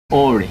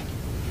ovary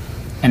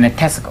and the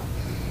testicle.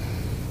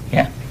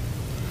 Yeah.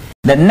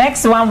 The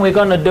next one we're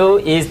going to do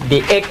is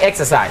the egg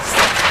exercise.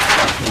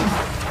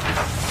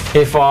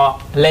 Before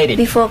lady.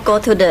 Before go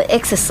to the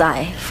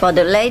exercise, for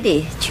the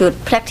lady should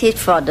practice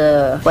for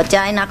the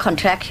vagina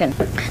contraction.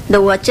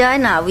 The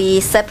vagina we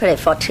separate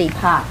for 3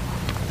 parts.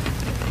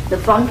 The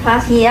front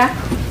part here,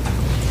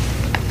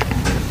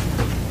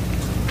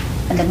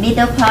 and the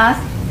middle part,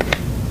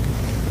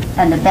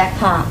 and the back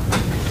part.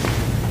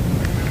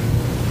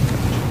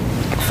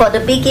 For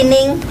the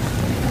beginning,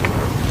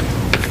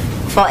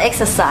 for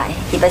exercise,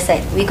 if I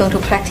say we're going to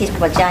practice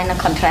vagina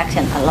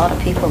contraction, a lot of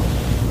people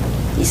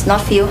is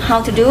not feel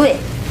how to do it.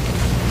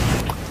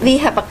 We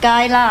have a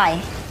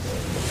guideline,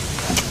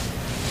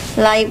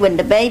 like when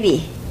the baby,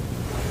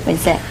 when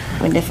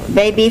the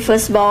baby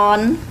first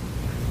born,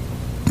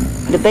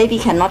 the baby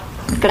cannot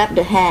grab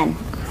the hand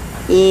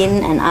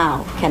in and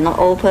out, cannot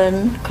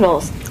open,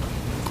 close.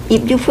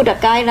 If you put a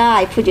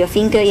guideline, put your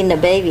finger in the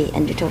baby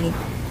and you told him,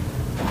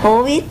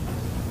 hold it,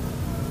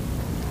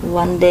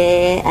 one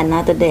day,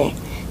 another day.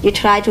 You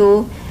try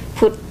to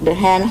put the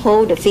hand,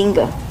 hold the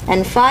finger,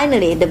 and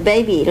finally the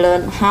baby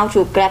learn how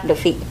to grab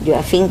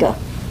your finger,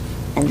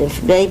 and the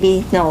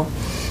baby know.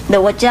 The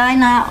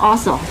vagina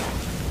also,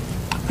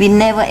 we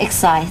never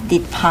exercise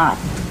this part,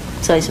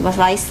 so it was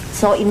like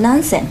so in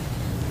nonsense.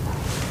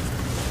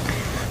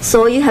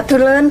 So you have to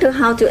learn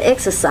how to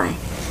exercise,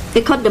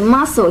 because the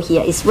muscle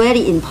here is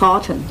very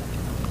important.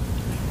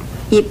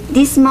 If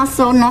this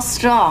muscle not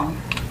strong,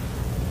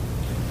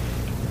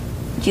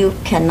 you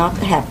cannot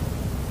have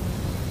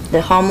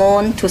the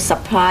hormone to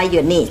supply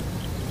your need.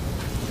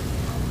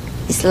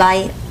 It's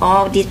like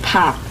all this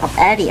part of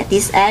area,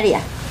 this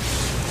area.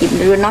 If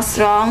you're not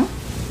strong,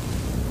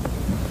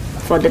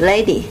 for the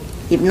lady,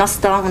 if not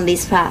strong on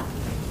this part,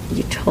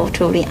 you're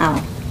totally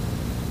out.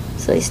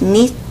 So it's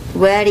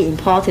very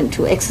important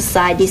to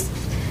exercise this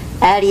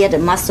area, the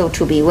muscle,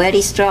 to be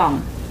very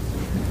strong.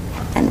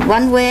 And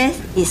one way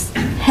is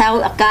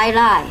have a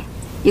guideline.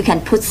 You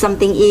can put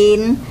something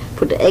in,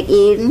 put the egg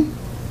in.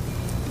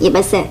 If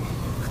I say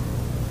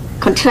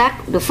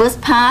contract the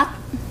first part,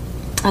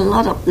 a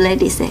lot of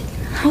ladies say,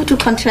 how to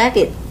contract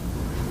it?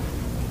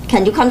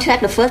 Can you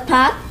contract the first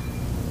part?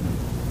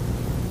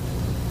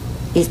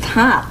 It's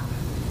hard.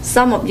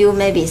 Some of you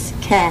maybe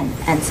can,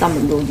 and some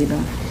of you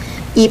don't.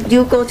 If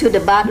you go to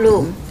the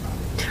bathroom,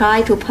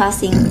 try to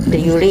passing the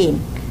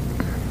urine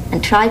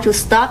and try to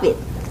stop it.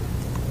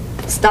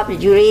 Stop the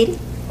urine,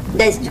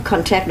 then you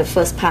contract the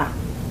first part.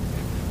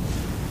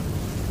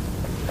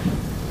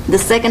 The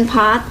second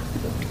part,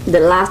 the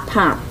last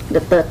part, the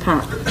third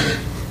part.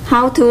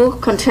 How to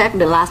contract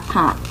the last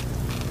part?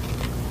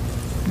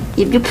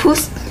 If you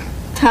push,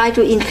 try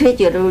to increase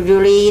your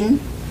urine,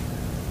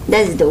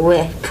 that is the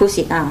way, push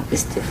it out,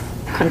 is to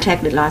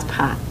contract the last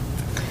part.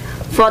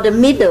 For the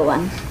middle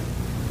one,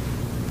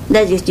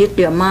 that is use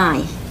your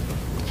mind.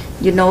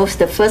 You know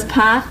the first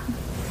part,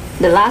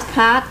 the last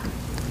part,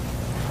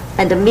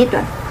 and the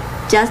middle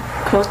one. Just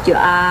close your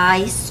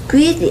eyes,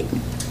 squeeze it.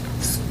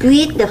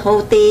 Squeeze the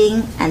whole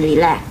thing and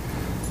relax.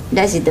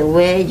 That is the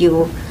way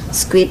you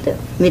squeeze the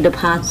middle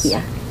part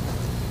here.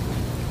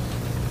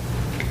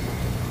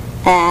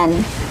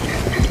 And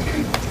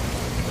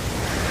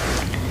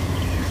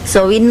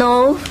so we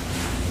know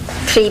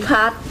 3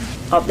 parts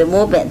of the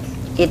movement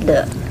is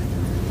the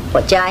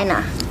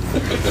vagina.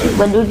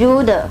 When you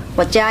do the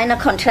vagina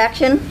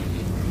contraction,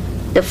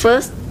 the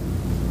first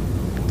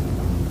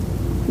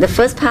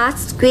part,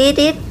 squeeze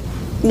it,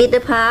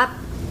 middle part,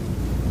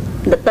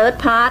 the third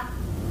part,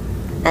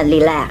 and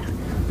relax.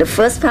 The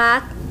first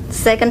part,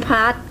 second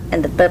part,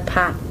 and the third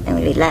part,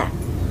 and relax.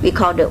 We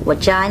call the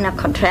vagina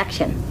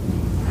contraction.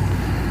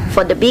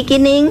 For the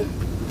beginning,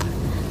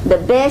 the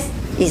best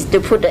is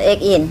to put the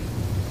egg in.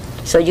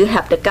 So you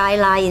have the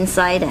guideline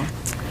inside there.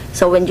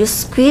 So when you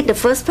squeeze the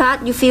first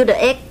part, you feel the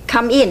egg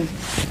come in.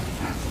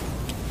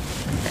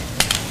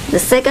 The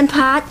second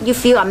part, you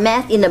feel a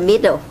mass in the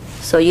middle,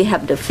 so you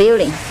have the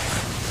feeling.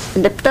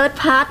 And the third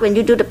part, when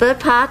you do the third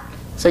part,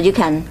 so you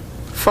can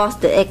force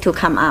the egg to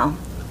come out.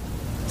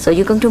 So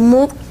you're going to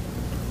move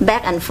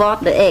back and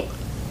forth the egg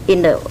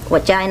in the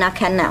vagina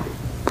canal.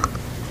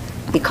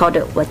 We call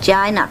it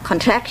vagina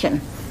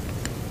contraction.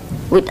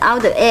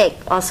 Without the egg,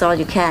 also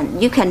you can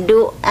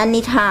do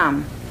any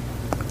time.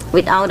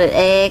 Without the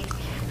egg,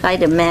 like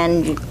the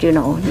man, you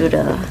know, do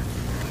the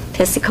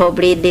testicle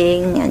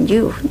bleeding, and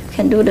you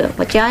can do the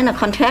vagina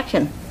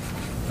contraction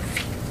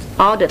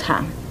all the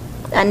time.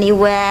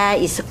 Anywhere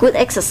is a good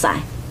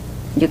exercise.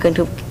 You're going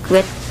to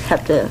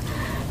have the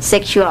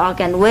sexual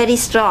organ very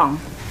strong.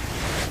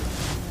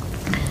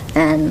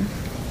 And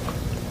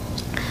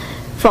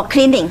for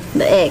cleaning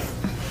the egg,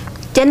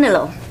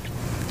 general,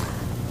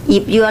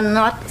 if you are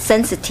not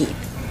sensitive,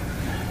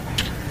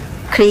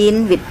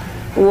 clean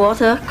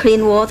water,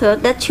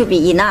 that should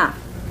be enough.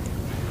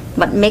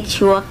 But make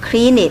sure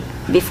clean it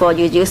before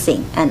you're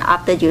using and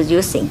after you're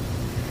using.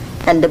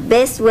 And the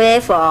best way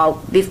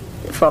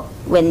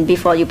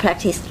before you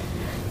practice,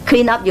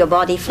 clean up your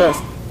body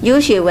first.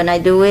 Usually when I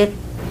do it,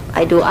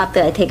 I do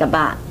after I take a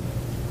bath.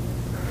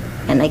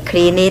 and I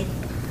clean it.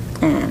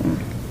 And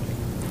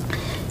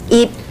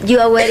if you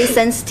are very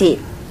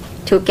sensitive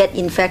to get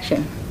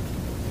infection,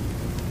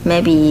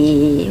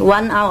 maybe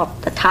 1 out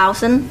of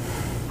 1,000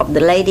 of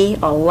the lady,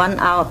 or 1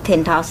 out of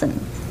 10,000,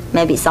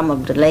 maybe some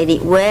of the lady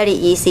very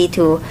easy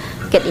to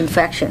get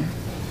infection.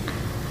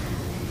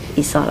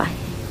 It's all right.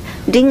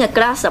 Drink a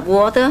glass of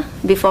water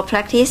before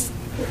practice.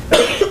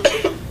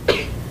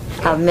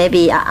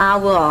 Maybe an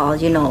hour, or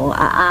an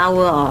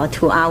hour or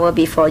 2 hours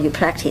before you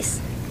practice.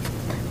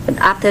 But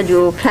after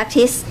you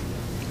practice,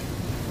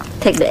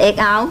 take the egg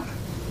out,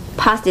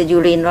 pass the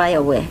urine right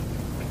away.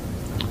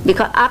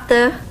 Because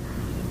after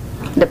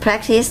the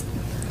practice,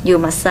 you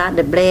massage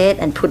the blade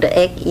and put the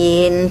egg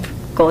in,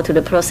 go to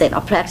the process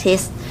of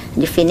practice.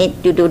 You finish,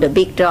 you do the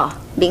big draw,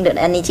 bring the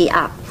energy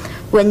up.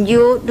 When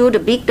you do the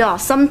big draw,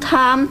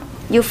 sometimes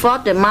you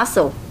force the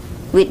muscle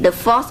with the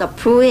force of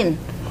pulling.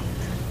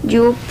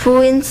 You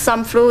pull in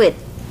some fluid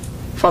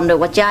from the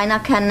vagina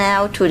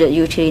canal to the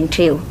uterine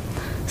tube.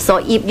 So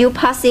if you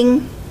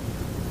passing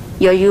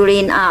your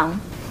urine out,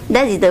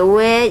 that is the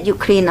way you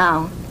clean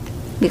out.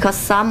 Because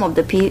some of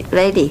the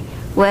lady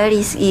very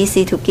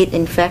easy to get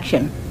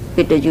infection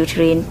with the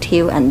uterine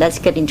tube, and that's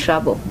get in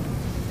trouble.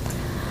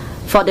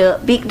 For the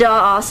big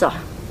draw also,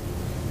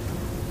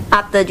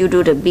 after you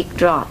do the big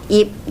draw,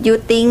 if you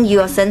think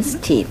you are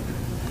sensitive,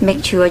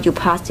 make sure you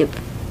pass your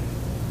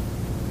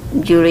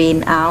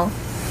urine out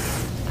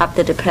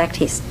after the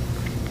practice.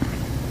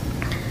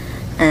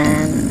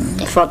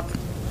 And for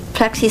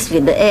practice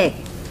with the egg,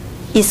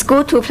 it's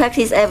good to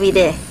practice every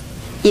day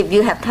if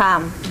you have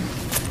time,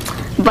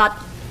 but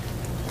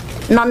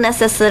not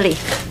necessarily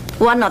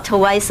 1 or 2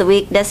 twice a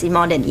week. That's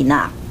more than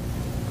enough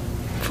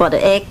for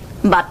the egg.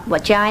 But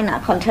vagina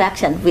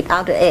contraction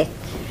without the egg,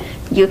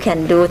 you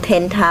can do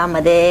 10 times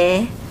a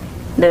day.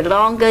 The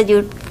longer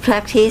you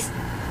practice,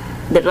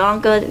 the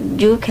longer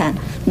you can,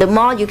 the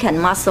more you can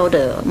muscle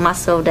the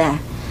muscle there.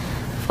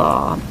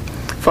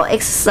 For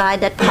exercise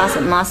that part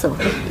of muscle,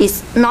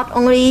 it's not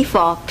only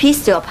for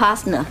please your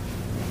partner.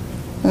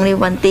 Only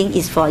one thing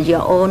is for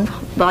your own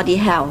body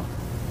health.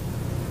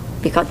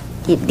 Because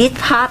if this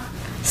part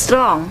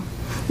strong,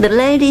 the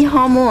lady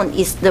hormone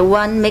is the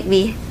one make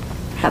me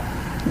have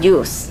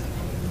use.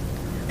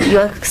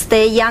 You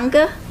stay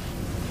younger.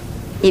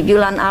 If you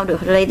run out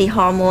of lady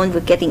hormone,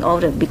 you're getting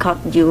older because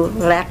you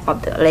lack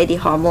of the lady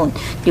hormone.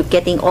 You're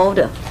getting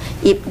older.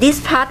 If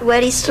this part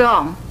very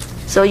strong,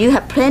 so you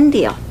have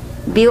plenty of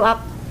build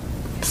up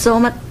so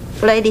much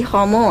lady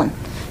hormone,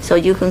 so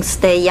you can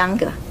stay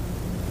younger.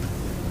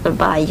 But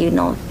by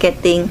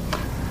getting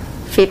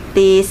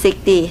 50,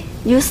 60,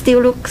 you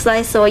still look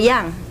like so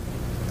young.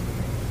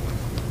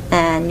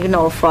 And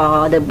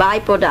for the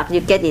byproduct,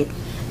 you get it,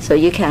 so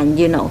you can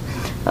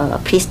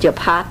please your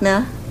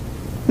partner,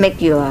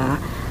 make you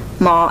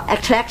more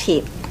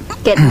attractive,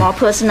 get more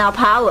personal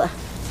power.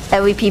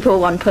 Every people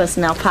want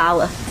personal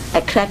power,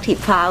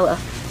 attractive power.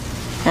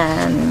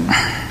 And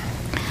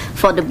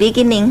for the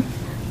beginning,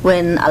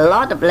 when a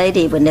lot of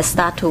ladies, when they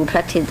start to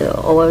practice the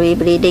ovary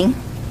bleeding,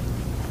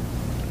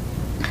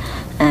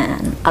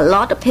 and a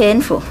lot of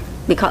painful,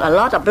 because a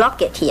lot of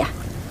blockage here.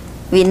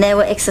 We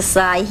never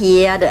exercise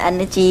here, the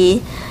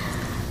energy.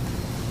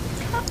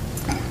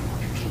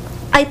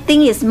 I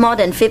think it's more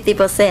than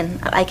 50%.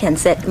 I can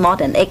say more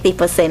than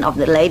 80% of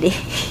the lady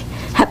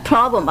have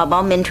problem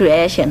about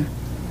menstruation.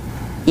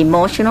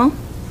 Emotional,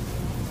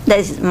 that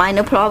is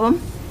minor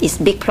problem. It's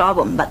big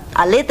problem, but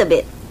a little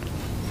bit.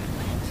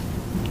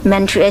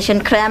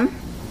 Menstruation cramp,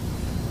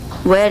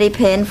 very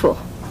painful.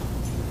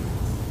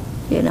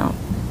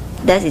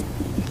 That is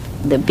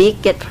the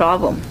biggest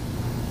problem.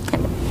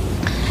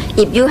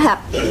 If you have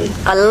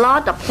a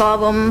lot of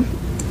problem,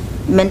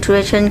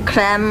 menstruation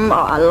cramp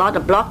or a lot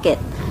of blockage,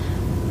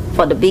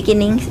 for the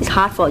beginning, it's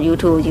hard for you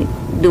to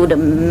do the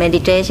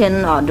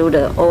meditation or do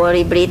the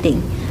ovary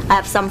breathing. I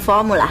have some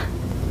formula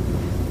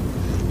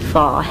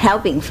for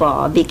helping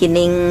for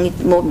beginning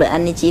move the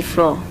energy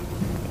flow.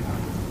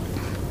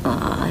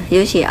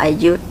 Usually I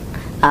use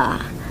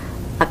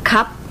a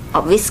cup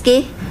of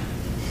whiskey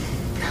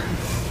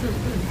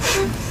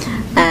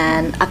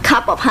and a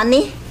cup of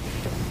honey,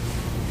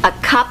 a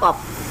cup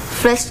of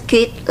fresh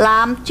squeezed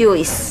lime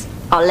juice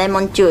or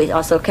lemon juice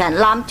also can.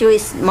 Lime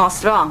juice more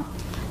strong.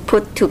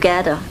 Put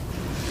together.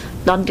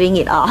 Don't drink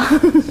it all.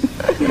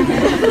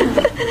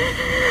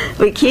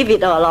 We keep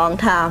it a long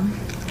time.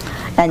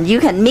 And you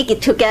can mix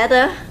it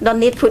together. Don't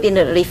need put in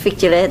the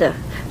refrigerator.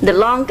 The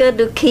longer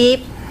you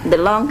keep, the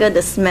longer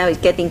the smell is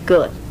getting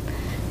good.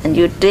 And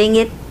you drink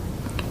it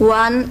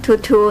 1 to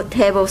 2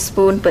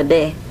 tablespoons per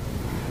day.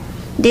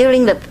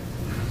 During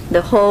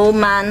the whole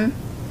month,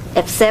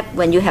 except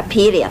when you have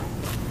period.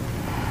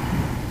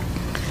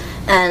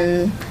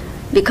 And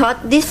because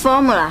this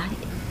formula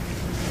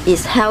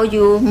is how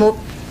you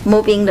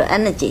moving the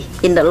energy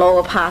in the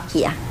lower part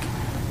here.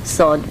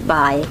 So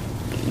by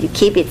you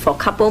keep it for a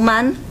couple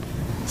months,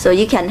 so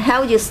you can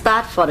help you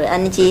start for the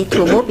energy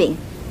to moving.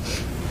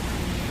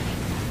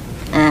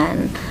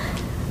 And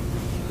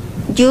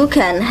you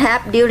can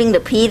have during the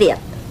period.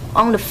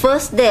 On the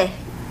first day,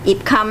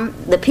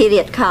 the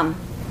period come.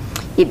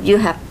 If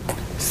you have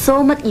so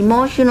much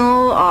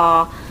emotional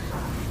or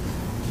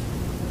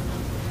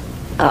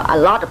a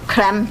lot of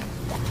cramp,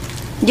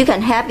 you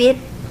can have it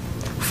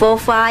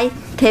 4-5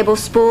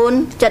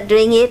 tablespoons, just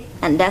drink it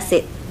and that's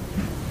it,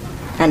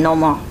 and no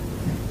more.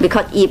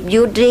 Because if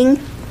you drink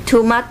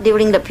too much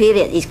during the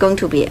period, it's going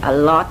to be a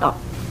lot of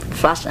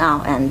flush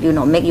out and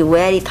make you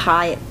very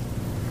tired.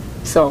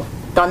 So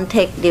don't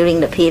take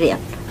during the period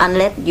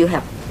unless you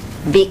have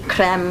big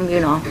cramp,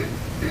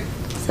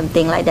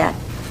 something like that.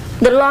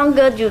 The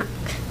longer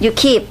you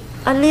keep,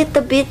 a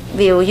little bit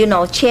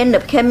will change the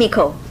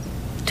chemical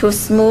to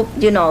smooth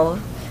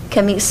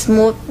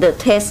smooth the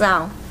taste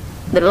out.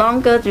 The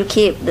longer you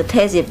keep, the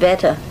taste is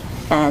better,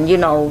 and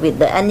with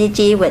the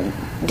energy when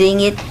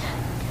drink it.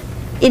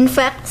 In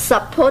fact,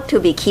 supposed to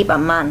be keep a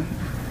month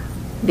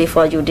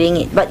before you drink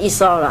it, but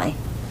it's alright.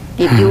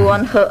 If you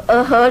want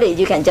hurry,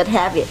 you can just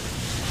have it.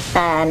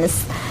 And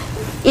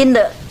in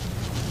the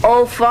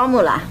old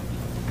formula,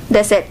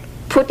 they said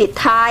put it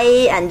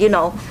tight and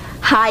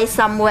hide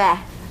somewhere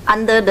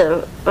under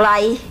the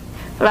light,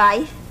 or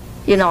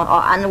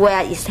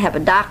anywhere is have a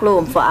dark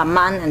room for a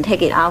month and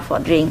take it out for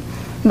drink.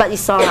 But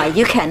it's alright.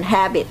 You can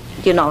have it,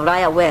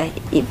 right away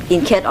if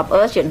in case of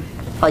urgent,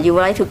 or you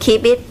would like to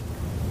keep it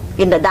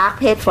in the dark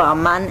place for a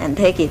month and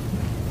take it.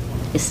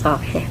 It's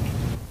okay.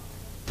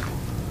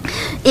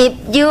 If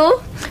you,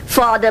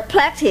 for the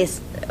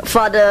practice,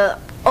 for the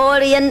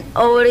Orient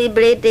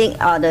breathing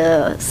or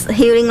the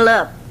healing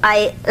love,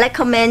 I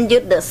recommend you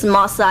the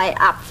small size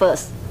up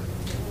first.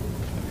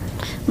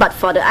 But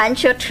for the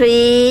anchor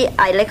tree,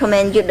 I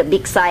recommend you the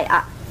big size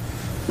up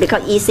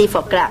because easy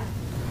for grab.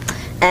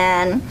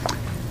 And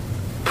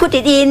put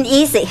it in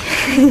easy.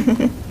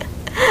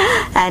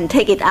 And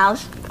take it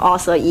out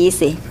also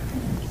easy.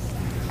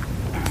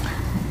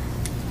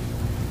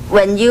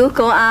 When you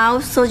go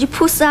out, so you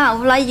push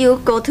out, like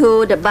you go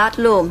to the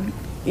bathroom,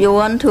 you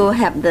want to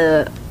have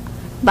the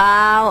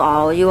bow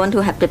or you want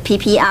to have the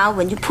pee out.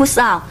 When you push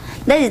out,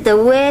 that is the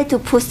way to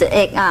push the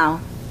egg out.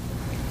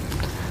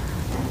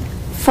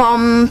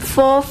 From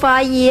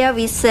 4-5 years,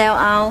 we sell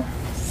out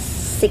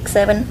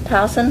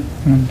 6,000-7,000.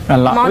 A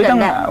lot. More than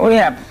that. We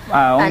have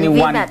only And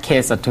one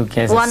case or two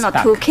cases. One or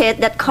two cases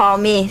that call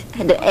me,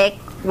 the egg,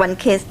 one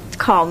case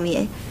call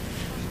me.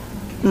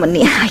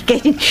 Money, I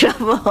get in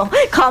trouble.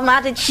 Call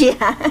Mother Chia.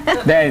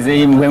 That is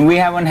when we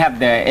haven't have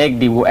the egg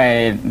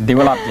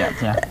developed yet.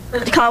 Yeah.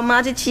 Call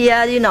Mother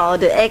Chia,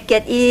 the egg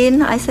get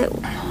in. I said,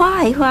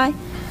 why?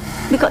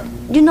 Because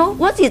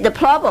what is the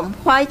problem?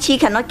 Why she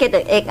cannot get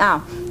the egg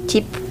out?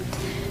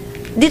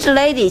 This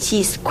lady,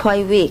 she's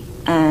quite weak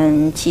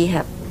and she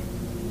have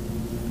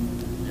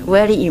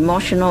very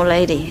emotional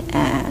lady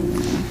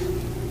and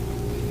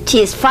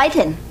she is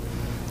fighting,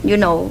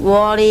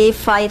 worry,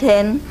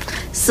 fighting.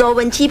 So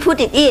when she put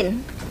it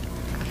in,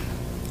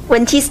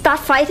 when she start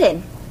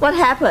fighting, what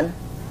happened?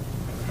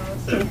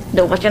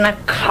 The vaginal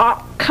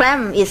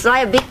cramp is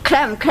like a big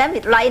cramp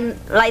is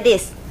like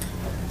this.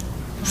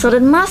 So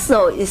the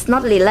muscle is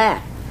not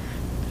relaxed.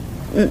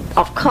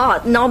 Of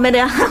course, no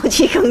matter how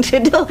she's going to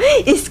do,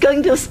 it's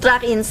going to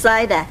stuck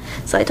inside there.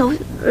 So I told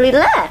her,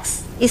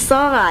 relax, it's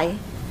alright.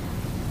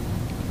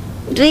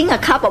 Drink a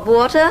cup of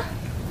water.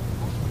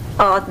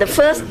 Or the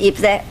first, if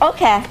they,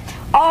 okay,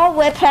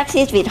 always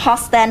practice with hot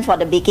stand for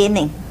the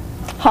beginning.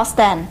 Hot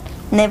stand,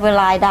 never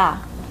lie down.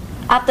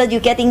 After you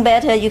getting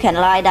better, you can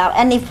lie down.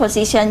 Any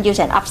position, you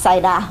can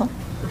upside down.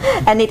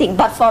 Anything.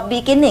 But for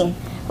beginning,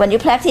 when you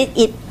practice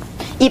it,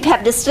 if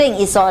have the string,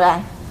 it's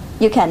alright.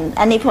 You can,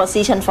 any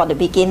position for the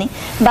beginning.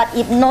 But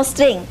if no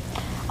string,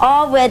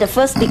 always the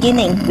first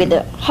beginning with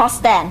the hot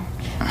stand,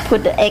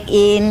 put the egg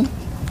in,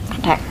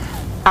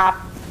 up,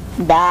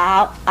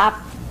 down, up,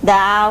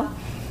 down,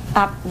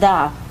 up,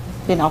 down.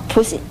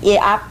 Push it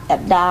up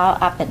and down,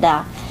 up and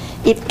down.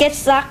 If gets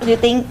stuck, you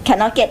think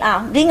cannot get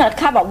out, drink a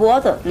cup of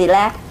water,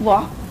 relax,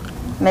 walk.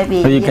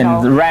 Maybe so you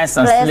can rest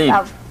and sleep.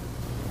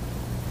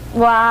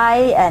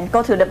 Why? And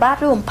go to the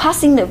bathroom,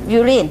 passing the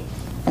urine,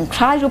 and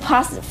try to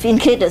pass,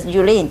 increase the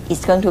urine,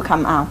 it's going to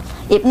come out.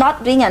 If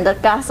not, drink another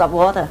glass of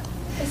water.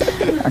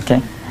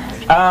 Okay.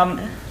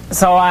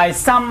 So I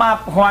sum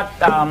up what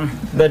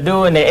they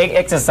do in the egg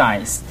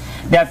exercise.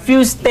 There are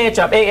few stages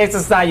of egg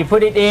exercise. You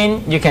put it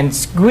in, you can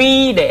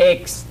squeeze the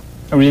eggs,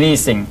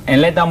 releasing, and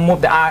let them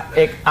move the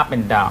egg up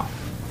and down.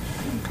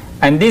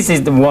 And this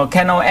is the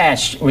volcano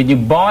ash. When you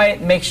boil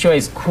it, make sure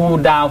it's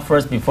cooled down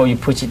first before you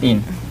push it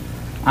in.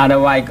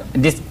 Otherwise,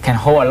 this can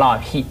hold a lot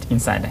of heat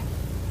inside there.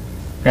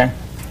 Okay.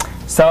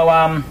 So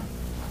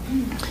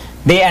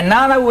the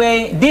another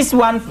way, this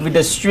one with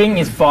the string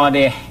is for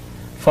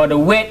the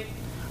weight.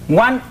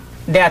 One,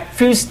 there are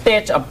few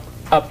stages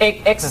of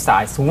egg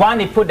exercise. One,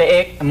 you put the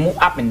egg and move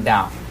up and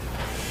down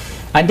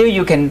until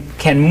you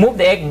can move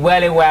the egg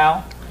very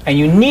well, and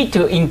you need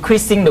to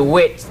increasing the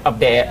weight of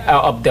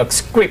the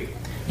script.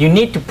 You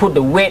need to put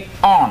the weight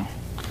on.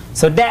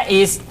 So that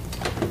is,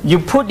 you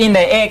put in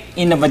the egg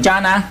in the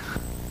vagina.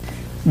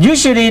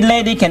 Usually,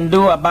 lady can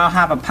do about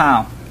half a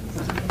pound.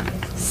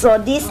 So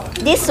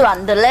this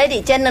one, the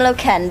lady generally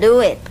can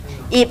do it.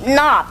 If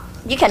not,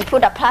 you can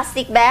put a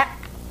plastic bag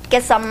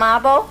get some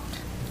marble,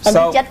 and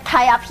So- you just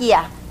tie up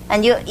here,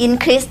 and you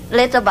increase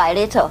little by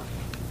little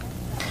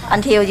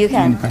until you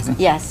can.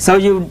 Yes. So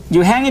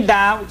you hang it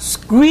down,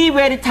 squeeze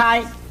very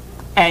tight,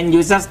 and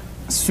you just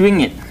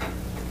swing it.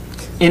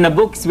 In the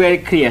book, it's very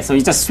clear. So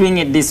you just swing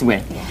it this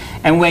way,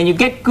 and when you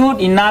get good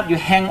enough,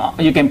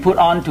 you can put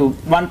on to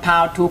 1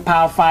 pound, 2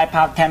 pound, 5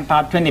 pound, 10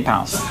 pound, 20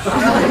 pounds.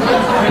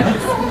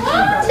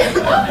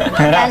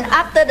 And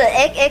after the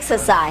egg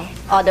exercise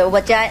or the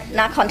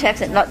vagina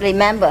contraction, not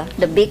remember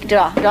the big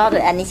draw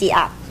the energy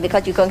up,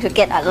 because you're going to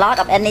get a lot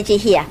of energy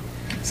here.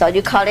 So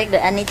you collect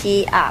the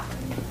energy up.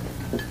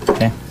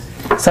 Okay.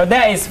 So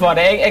that is for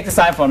the egg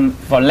exercise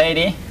for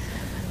lady.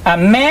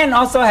 Men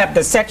also have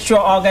the sexual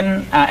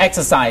organ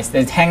exercise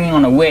that's hanging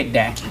on a weight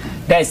there.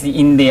 That is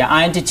in the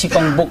INT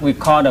Qigong book we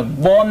call the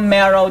bone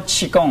marrow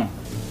Qigong.